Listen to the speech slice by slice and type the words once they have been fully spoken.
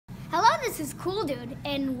this is Cool Dude,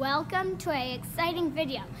 and welcome to an exciting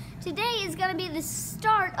video. Today is going to be the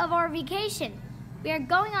start of our vacation. We are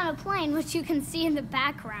going on a plane, which you can see in the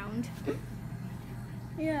background.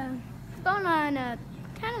 Yeah, going on a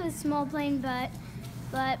kind of a small plane, but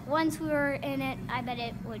once we were in it, I bet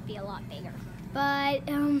it would be a lot bigger. But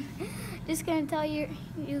just going to tell you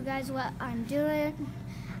guys what I'm doing.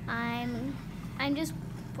 I'm just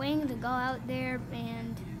waiting to go out there,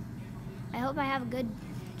 and I hope I have a good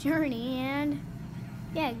journey. And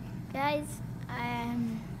yeah, guys, I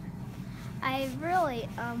really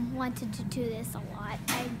wanted to do this a lot.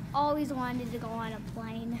 I always wanted to go on a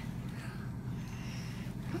plane.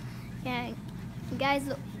 Yeah, guys,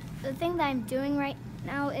 the thing that I'm doing right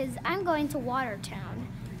now is I'm going to Watertown,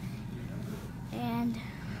 and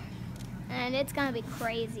it's gonna be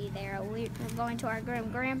crazy there. We're going to our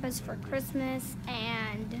grandpa's for Christmas,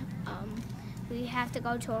 and we have to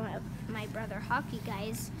go to my brother hockey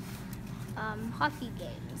games.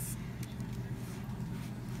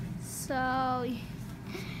 So,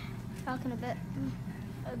 talking a bit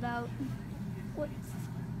about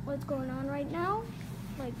what's going on right now,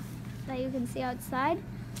 like that you can see outside.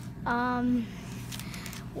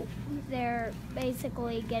 They're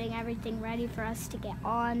basically getting everything ready for us to get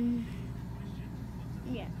on.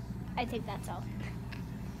 Yeah, I think that's all.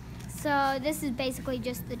 So this is basically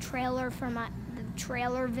just the trailer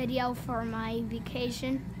video for my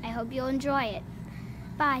vacation. I hope you'll enjoy it.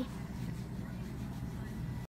 Bye.